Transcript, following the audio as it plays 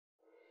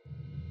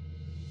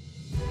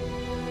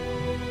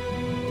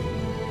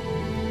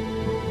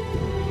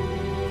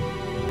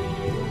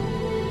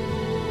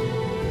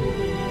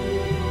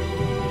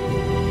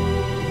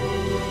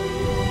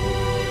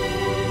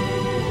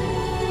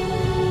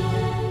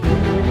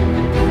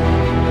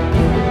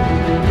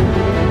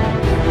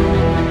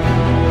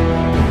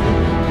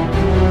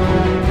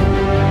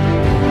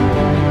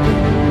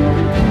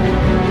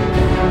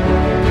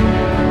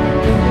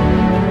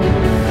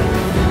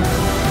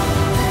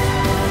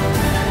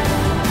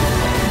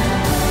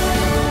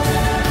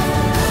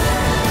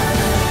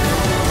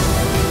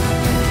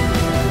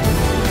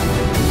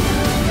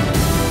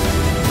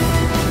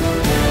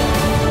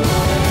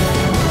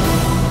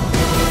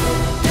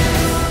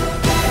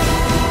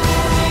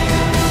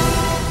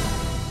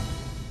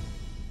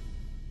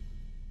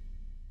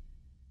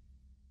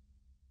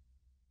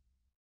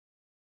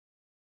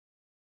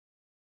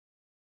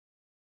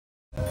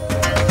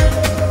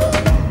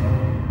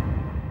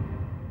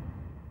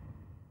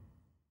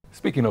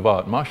Speaking of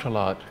art, martial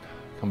art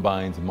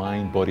combines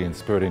mind, body, and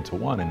spirit into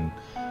one,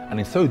 and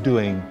in so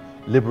doing,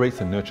 liberates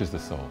and nurtures the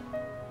soul.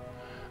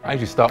 I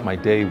usually start my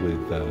day with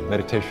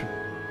meditation.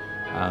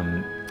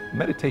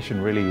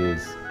 Meditation really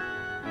is,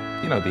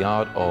 the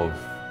art of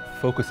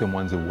focusing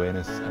one's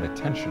awareness and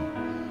attention.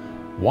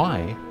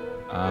 Why?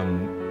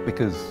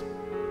 Because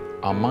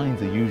our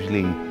minds are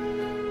usually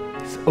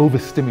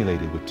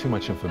overstimulated with too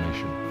much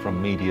information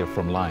from media,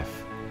 from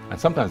life, and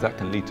sometimes that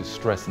can lead to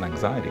stress and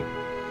anxiety.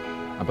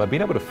 And by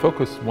being able to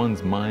focus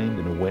one's mind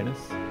and awareness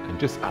and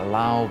just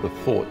allow the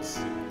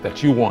thoughts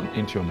that you want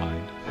into your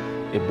mind,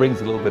 it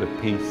brings a little bit of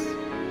peace,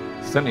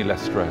 certainly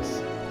less stress,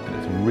 and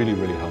it's really,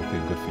 really healthy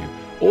and good for you.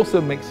 Also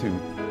makes you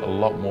a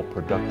lot more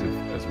productive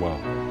as well.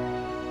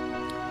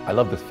 I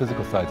love the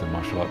physical sides of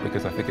martial art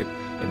because I think it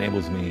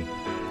enables me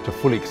to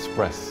fully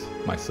express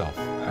myself,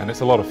 and it's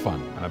a lot of fun,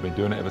 and I've been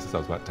doing it ever since I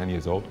was about 10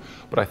 years old.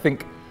 But I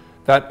think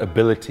that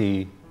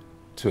ability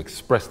to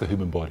express the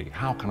human body,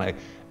 how can I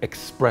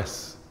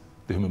express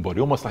the human body,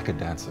 almost like a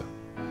dancer?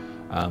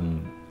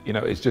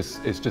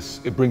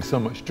 It brings so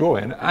much joy,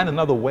 and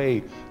another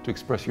way to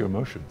express your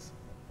emotions.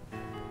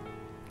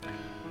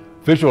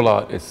 Visual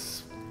art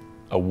is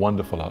a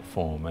wonderful art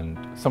form, and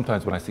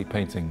sometimes when I see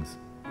paintings,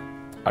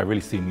 I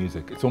really see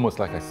music. It's almost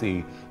like I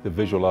see the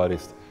visual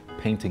artist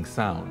painting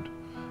sound.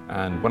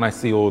 And when I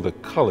see all the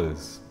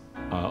colors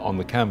on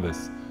the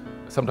canvas,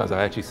 sometimes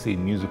I actually see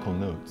musical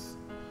notes.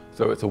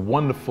 So it's a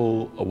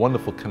wonderful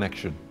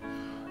connection.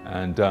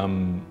 And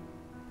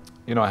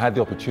I had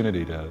the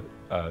opportunity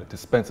to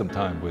spend some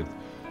time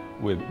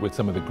with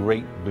some of the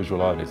great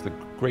visual artists, the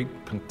great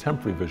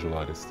contemporary visual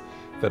artists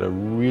that are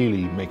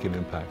really making an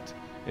impact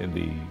in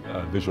the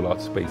visual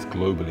art space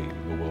globally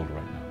in the world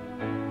right now.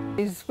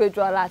 It's Peju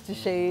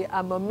Alatise.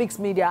 I'm a mixed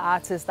media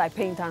artist. I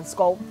paint and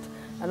sculpt,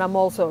 and I'm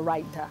also a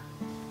writer.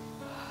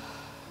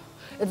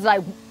 It's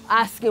like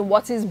asking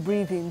what is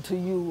breathing to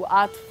you.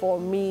 Art for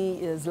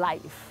me is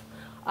life.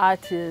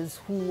 Art is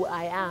who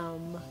I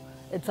am.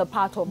 It's a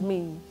part of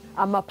me.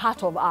 I'm a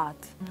part of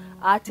art.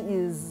 Art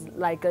is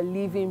like a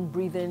living,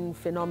 breathing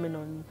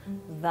phenomenon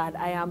that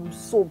I am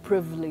so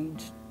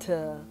privileged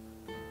to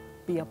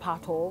be a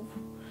part of.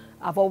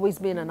 I've always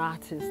been an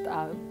artist.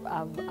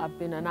 I've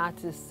been an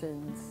artist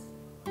since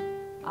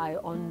I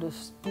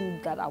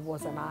understood that I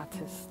was an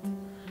artist.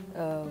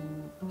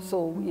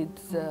 So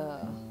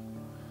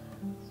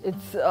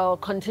it's a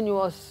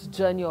continuous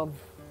journey of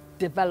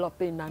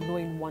developing and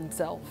knowing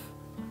oneself.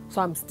 So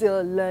I'm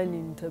still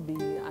learning to be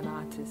an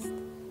artist.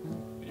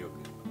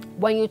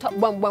 When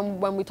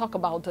we talk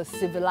about a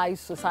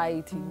civilized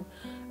society,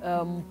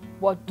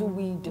 what do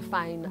we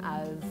define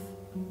as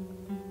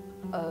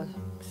a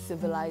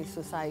civilized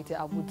society?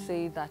 I would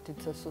say that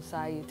it's a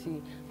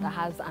society that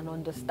has an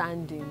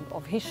understanding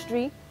of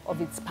history, of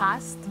its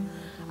past,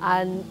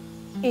 and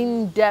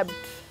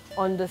in-depth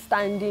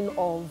understanding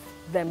of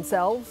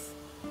themselves,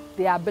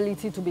 the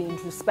ability to be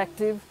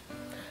introspective,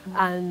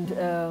 and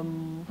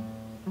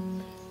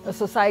a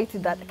society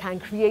that can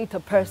create a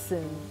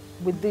person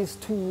with these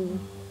two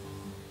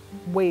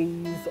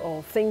ways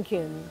of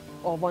thinking,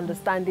 of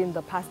understanding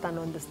the past and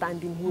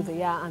understanding who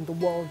they are and the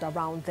world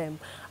around them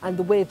and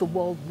the way the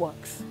world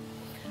works.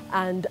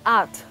 And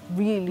art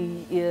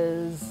really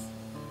is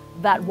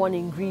that one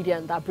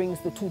ingredient that brings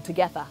the two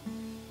together.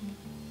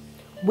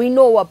 We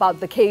know about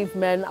the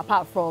cavemen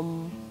apart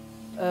from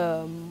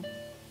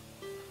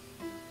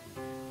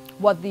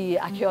what the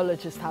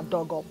archaeologists have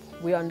dug up.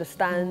 We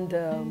understand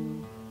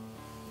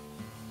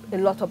a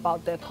lot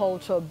about their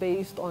culture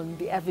based on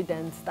the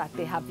evidence that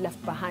they have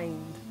left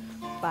behind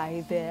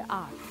by their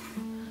art.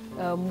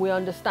 We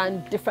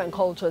understand different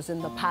cultures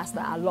in the past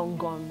that are long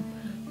gone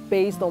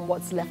based on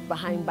what's left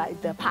behind by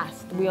their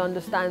past. We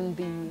understand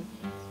the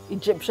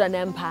Egyptian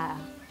Empire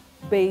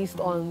based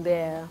on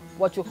their,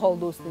 what you call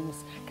those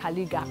things,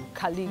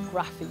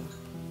 calligraphy.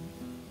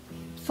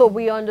 So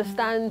we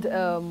understand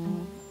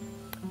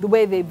the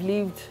way they've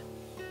lived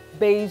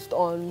based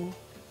on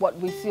what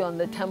we see on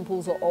the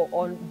temples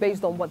or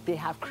based on what they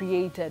have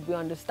created. We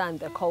understand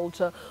their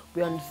culture,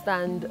 we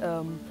understand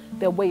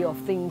their way of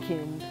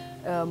thinking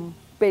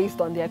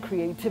based on their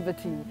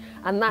creativity.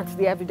 And that's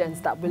the evidence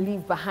that we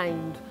leave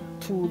behind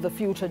to the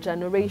future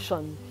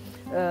generation.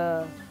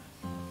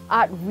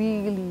 Art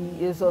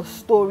really is a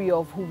story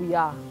of who we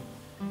are.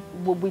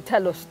 We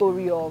tell a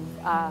story of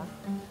our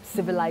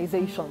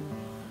civilization.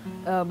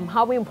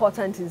 How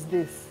important is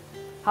this?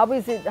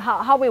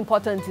 How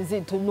important is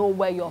it to know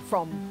where you're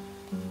from?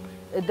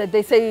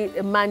 They say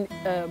a man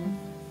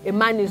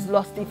is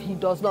lost if he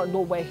does not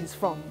know where he's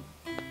from.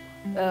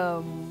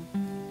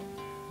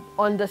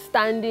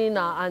 Understanding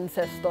our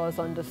ancestors,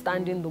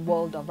 understanding the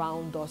world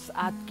around us,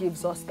 art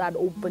gives us that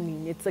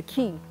opening. It's a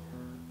key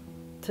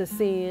to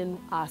seeing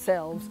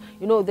ourselves.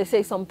 They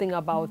say something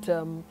about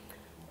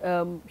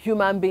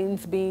human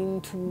beings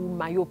being too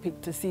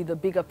myopic to see the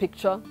bigger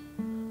picture,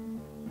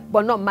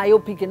 but not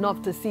myopic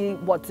enough to see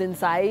what's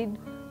inside.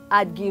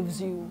 Art gives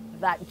you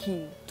that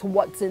key to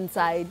what's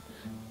inside,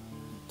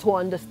 to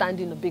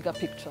understanding a bigger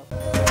picture.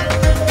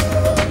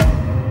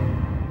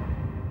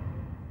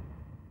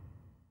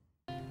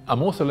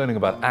 I'm also learning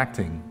about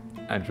acting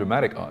and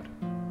dramatic art.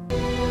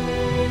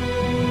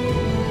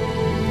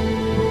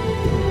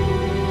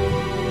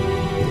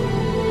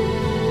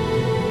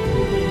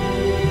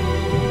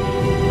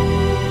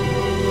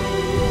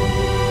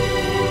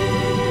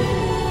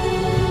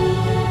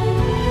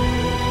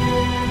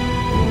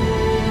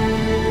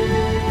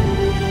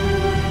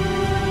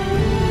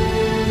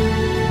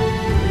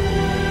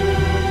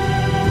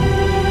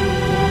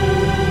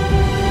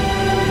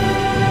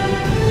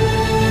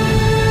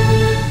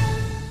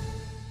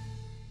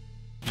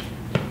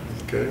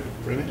 Okay,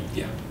 ready?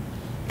 Yeah.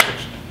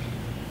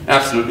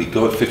 Absolutely,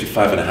 go at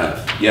 55 and a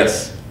half.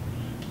 Yes.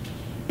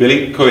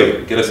 Billy,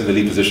 Koye, get us in the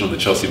lead position on the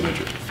Chelsea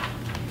merger.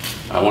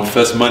 I want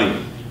first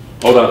money.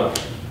 Hold on.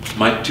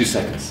 Mike, 2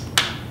 seconds.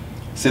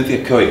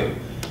 Cynthia, Koye.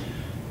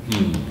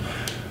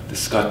 The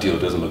Scott deal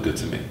doesn't look good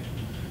to me.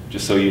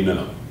 Just so you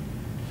know.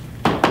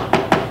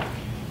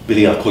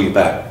 Billy, I'll call you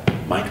back.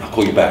 Mike, I'll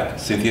call you back.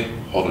 Cynthia,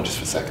 hold on just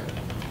for a second.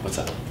 What's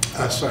up?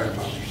 Sorry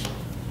about it.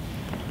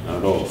 Not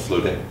at all.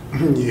 Slow day.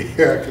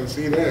 Yeah, I can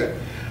see that.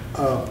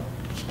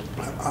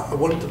 I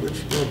wanted to let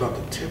you know about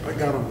the tip I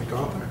got on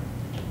MacArthur.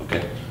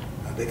 Okay.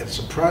 They got a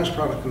surprise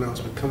product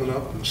announcement coming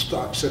up, and the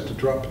stock set to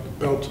drop at the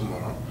bell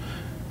tomorrow.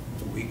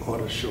 We ought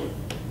to show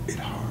it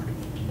hard.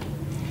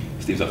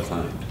 Steve's our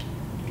client.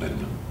 Let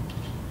him know.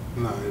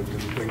 No, I didn't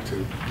think to.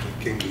 It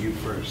came to you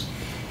first.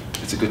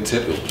 It's a good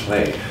tip, it'll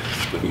play.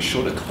 But we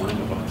short a client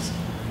of ours,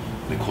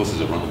 and it causes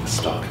a run on the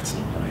stock. It's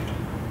not right.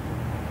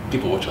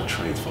 People watch our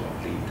trades for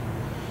our lead.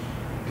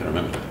 You gotta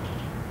remember that.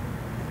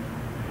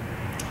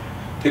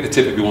 Take the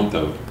tip if you want,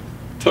 though.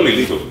 Totally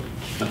legal.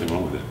 Nothing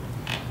wrong with it.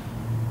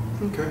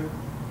 Okay.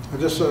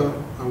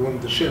 I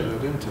wanted to share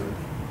that intel.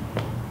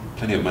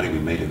 Plenty of money we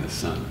made in the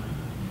sun.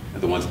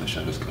 And the ones in the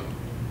shadows go.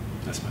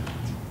 That's my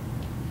point.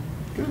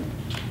 Good.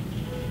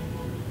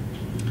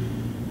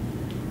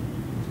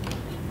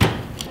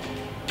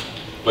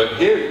 But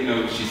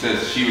here, she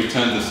says she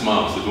returns the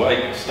smile. So do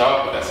I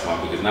start with that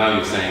smile? Because now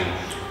you're saying,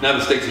 now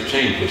the stakes have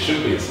changed. There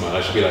shouldn't be a smile.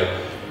 I should be like,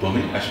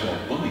 bummy. I should be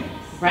like, bummy.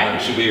 Right.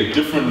 It should be a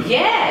different...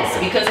 Yes,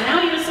 okay. Because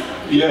now you're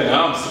surprised. Yeah,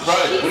 now I'm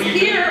surprised. She's what do you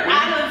here do?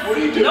 out What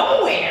do you of do?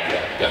 nowhere.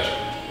 Yeah, gotcha.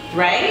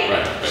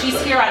 Right? She's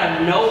here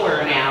out of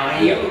nowhere now,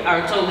 and you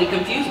are totally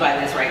confused by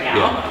this right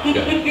now.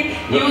 Yeah.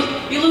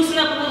 You loosen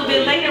up a little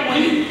bit later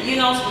when you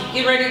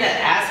get ready to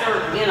ask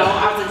her,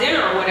 out to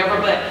dinner or whatever.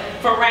 But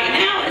for right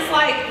now, it's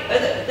like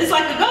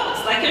a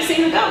ghost, like you're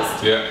seeing a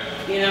ghost. Yeah.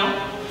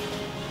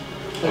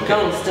 The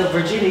ghost of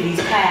virginity's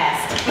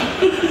past.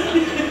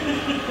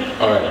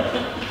 All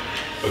right.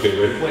 Okay,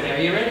 ready?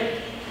 Whenever you're ready.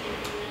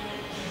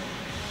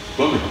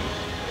 Bummy.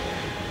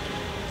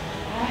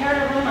 I heard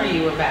a rumor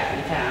you were back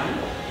in town.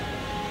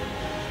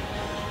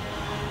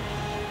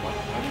 Why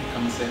did you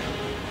come and say that?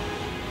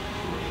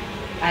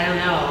 I don't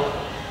know.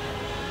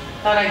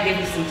 Thought I'd give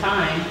you some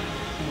time.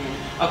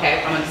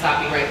 Okay, I'm gonna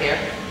stop you right there.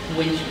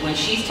 When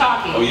she's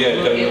talking, look at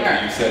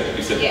her.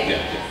 You said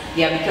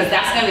Yeah, because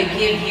that's gonna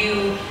give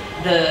you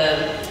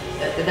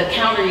the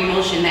counter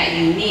emotion that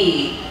you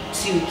need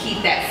to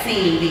keep that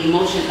scene, the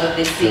emotion of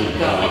this scene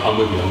going. I'm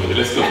with you.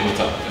 Let's go from the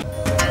top.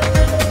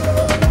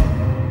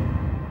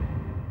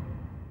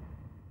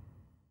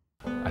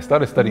 I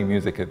started studying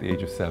music at the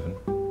age of 7.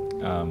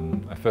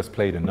 I first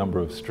played a number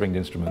of stringed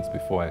instruments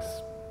before I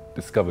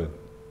discovered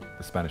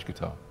the Spanish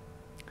guitar.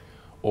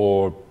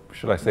 Or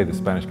should I say the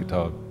Spanish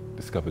guitar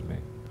discovered me.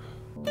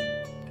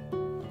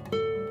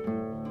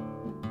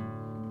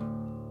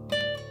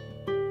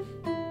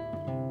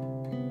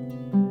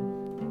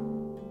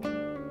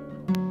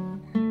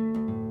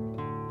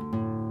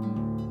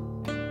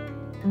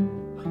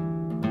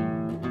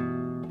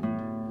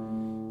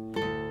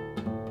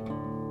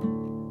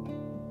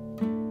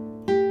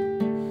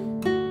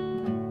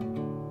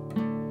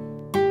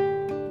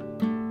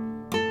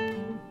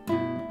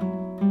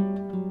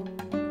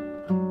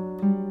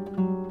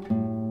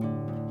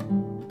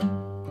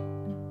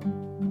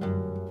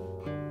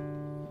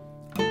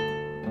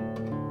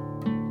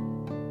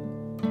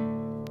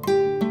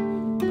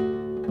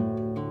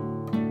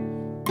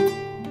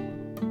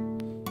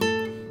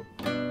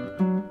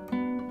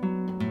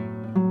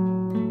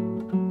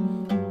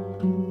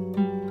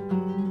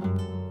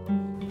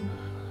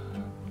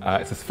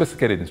 It's a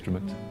sophisticated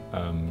instrument,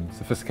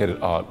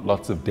 sophisticated art,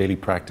 lots of daily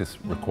practice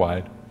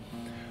required.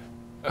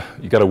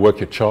 You got to work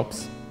your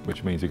chops,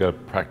 which means you got to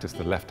practice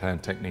the left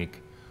hand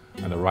technique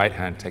and the right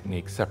hand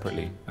technique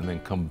separately, and then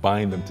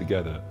combine them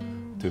together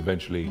to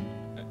eventually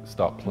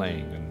start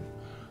playing. And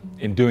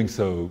in doing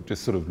so,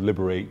 just sort of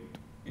liberate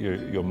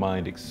your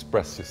mind,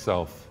 express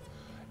yourself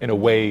in a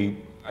way,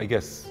 I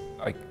guess,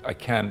 I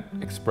can't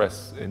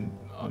express in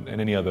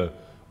any other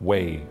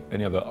way,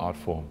 any other art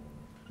form.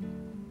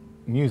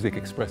 Music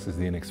expresses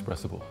the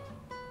inexpressible.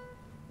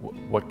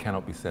 What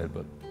cannot be said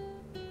but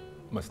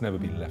must never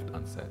be left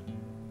unsaid.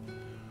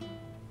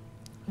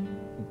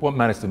 What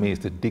matters to me is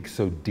to dig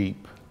so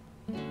deep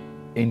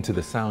into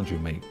the sound you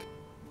make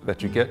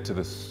that you get to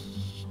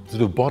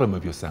the bottom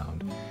of your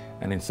sound,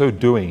 and in so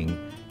doing,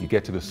 you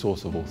get to the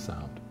source of all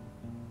sound.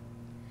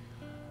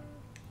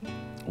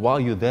 While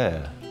you're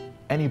there,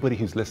 anybody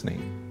who's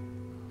listening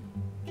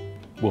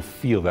will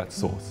feel that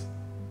source,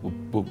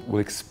 will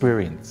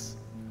experience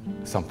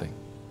something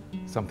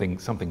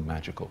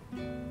magical.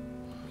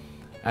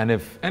 And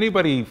if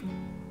anybody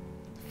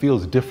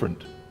feels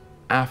different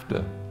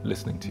after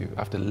listening to you,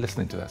 after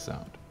listening to that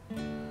sound,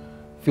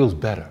 feels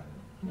better,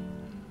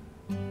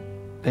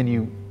 then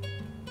you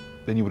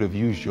would have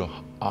used your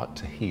art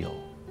to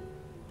heal,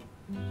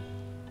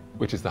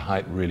 which is the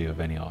height really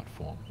of any art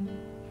form.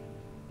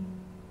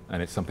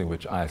 And it's something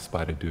which I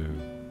aspire to do,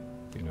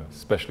 you know,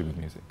 especially with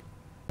music.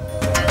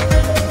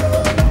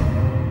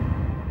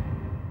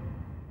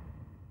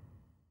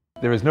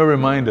 There is no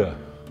reminder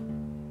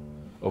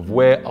of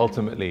where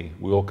ultimately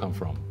we all come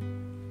from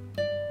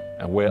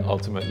and where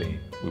ultimately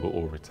we will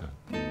all return.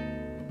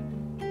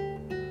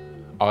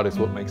 Art is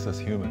what makes us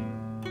human.